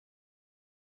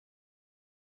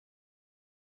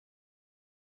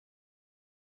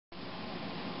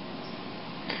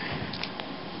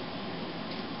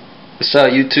What's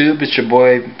up, YouTube? It's your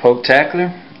boy Poke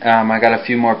Tackler. I got a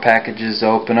few more packages to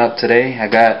open up today. I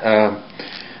got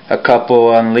a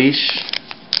couple Unleash,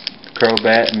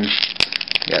 Crobat, and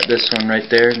got this one right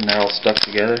there, and they're all stuck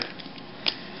together.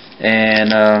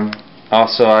 And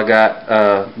also I got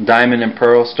Diamond and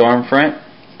Pearl Stormfront.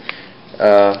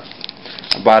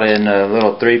 I bought it in a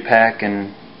little 3-pack,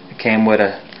 and it came with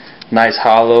a nice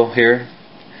holo here,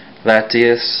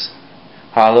 Latias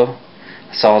holo.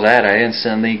 I saw that, I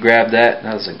instantly grabbed that, and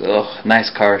I was like, oh, nice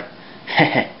card.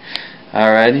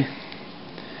 Alrighty.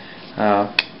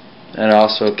 And it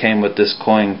also came with this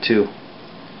coin too.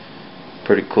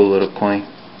 Pretty cool little coin.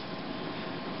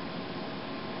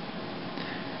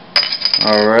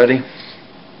 Alrighty.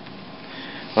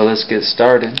 Well, let's get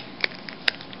started.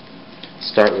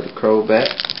 Start with the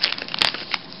Crobat.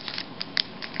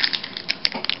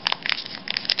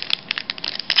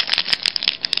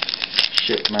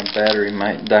 Shit, my battery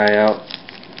might die out.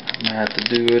 I'm gonna have to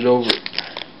do it over.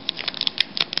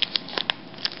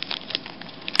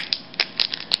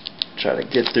 Try to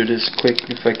get through this quick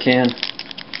if I can.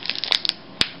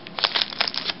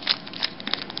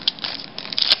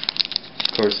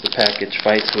 Of course, the package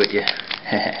fights with you.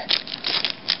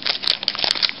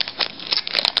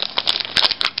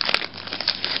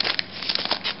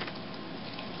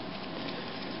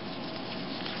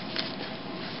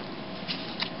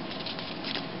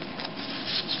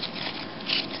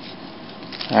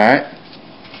 Alright.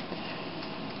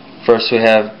 First we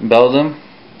have Beldum,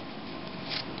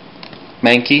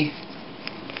 Mankey,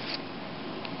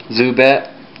 Zubat,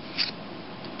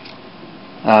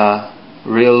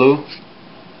 Riolu,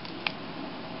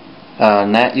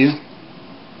 Natu,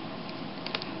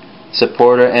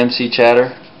 Supporter, MC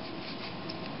Chatter,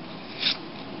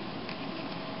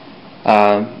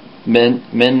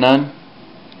 Minnun,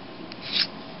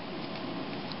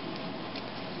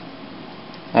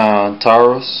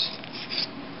 Tauros.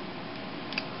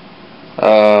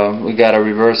 We got a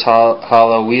reverse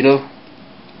holo Weedle.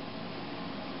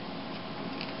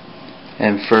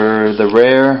 And for the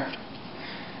rare,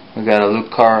 we got a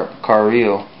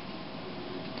Lucario.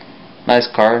 Nice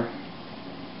card.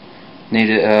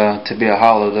 Needed to be a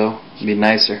holo though. Be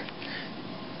nicer.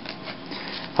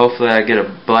 Hopefully I get a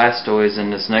Blastoise in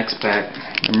this next pack.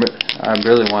 I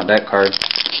really want that card.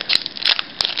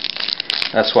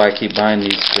 That's why I keep buying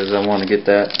these, because I want to get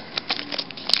that.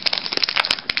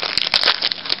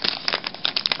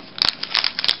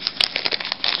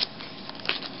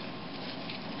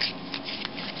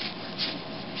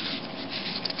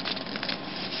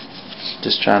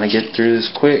 Just trying to get through this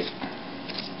quick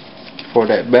before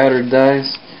that battery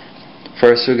dies.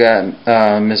 First we got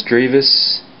Miss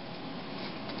Drevis.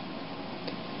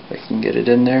 If I can get it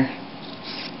in there.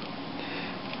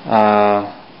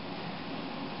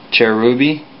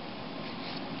 Cherubi,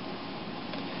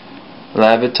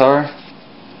 Lavatar,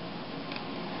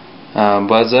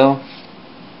 Buzzell,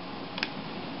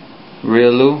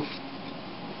 Riolu,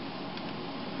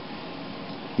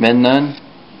 Minnun,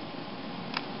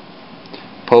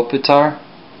 Popitar,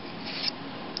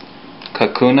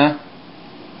 Kakuna,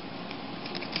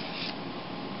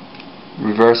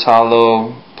 Reverse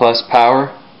Holo Plus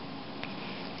Power,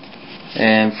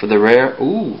 and for the rare,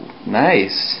 ooh,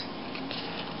 nice.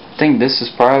 I think this is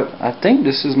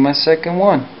my second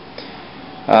one.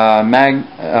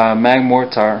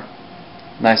 Magmortar,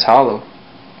 nice holo.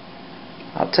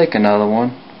 I'll take another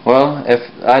one. Well, if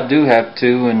I do have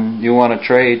two and you want to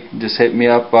trade, just hit me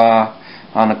up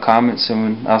on the comments,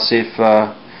 and I'll see if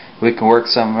we can work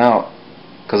something out.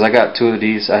 Cause I got two of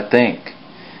these, I think,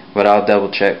 but I'll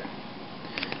double check.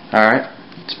 Alright,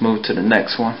 let's move to the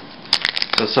next one.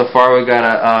 So far we got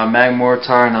a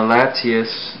Magmortar and a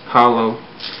Latias holo,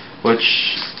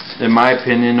 which in my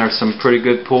opinion are some pretty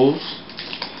good pulls.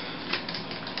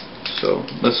 So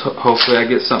let's hopefully I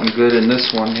get something good in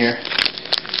this one here.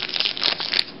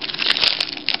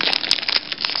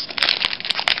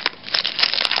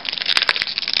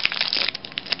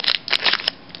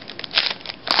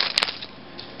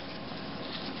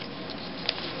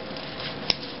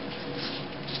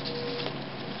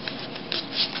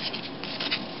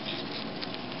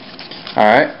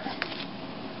 Alright.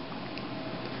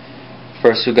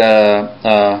 First we got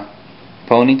a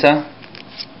Ponyta,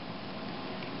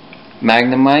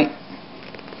 Magnemite,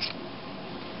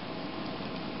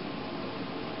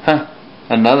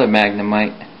 another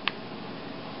Magnemite,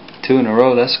 2 in a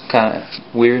row, that's kind of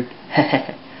weird.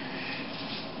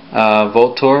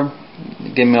 Voltorb,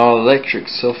 give me all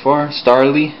electrics so far.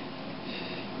 Starly,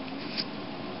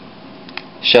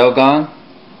 Shelgon,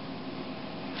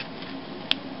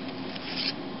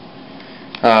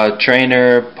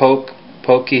 Trainer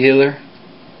Poke Healer,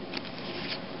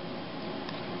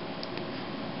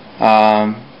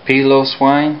 Holo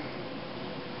swine,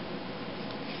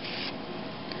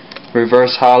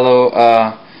 reverse holo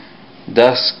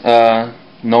dusk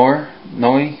nor.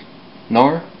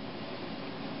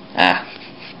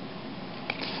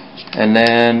 And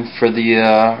then for the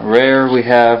rare we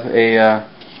have a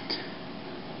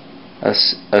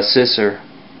scissor.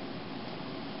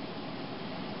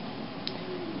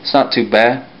 It's not too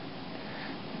bad.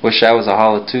 Wish that was a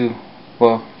holo too.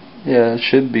 Well, yeah, it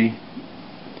should be.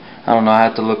 I don't know, I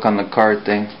have to look on the card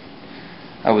thing.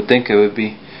 I would think it would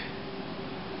be.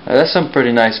 That's some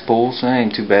pretty nice pulls. That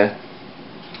ain't too bad.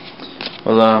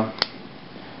 Well,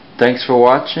 thanks for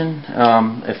watching.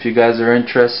 If you guys are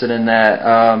interested in that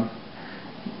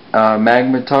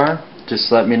Magmortar,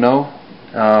 just let me know,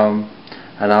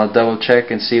 and I'll double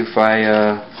check and see if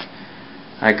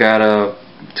I got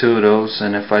 2 of those,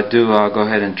 and if I do, I'll go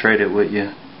ahead and trade it with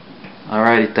you.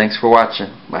 Alrighty, thanks for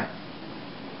watching. Bye.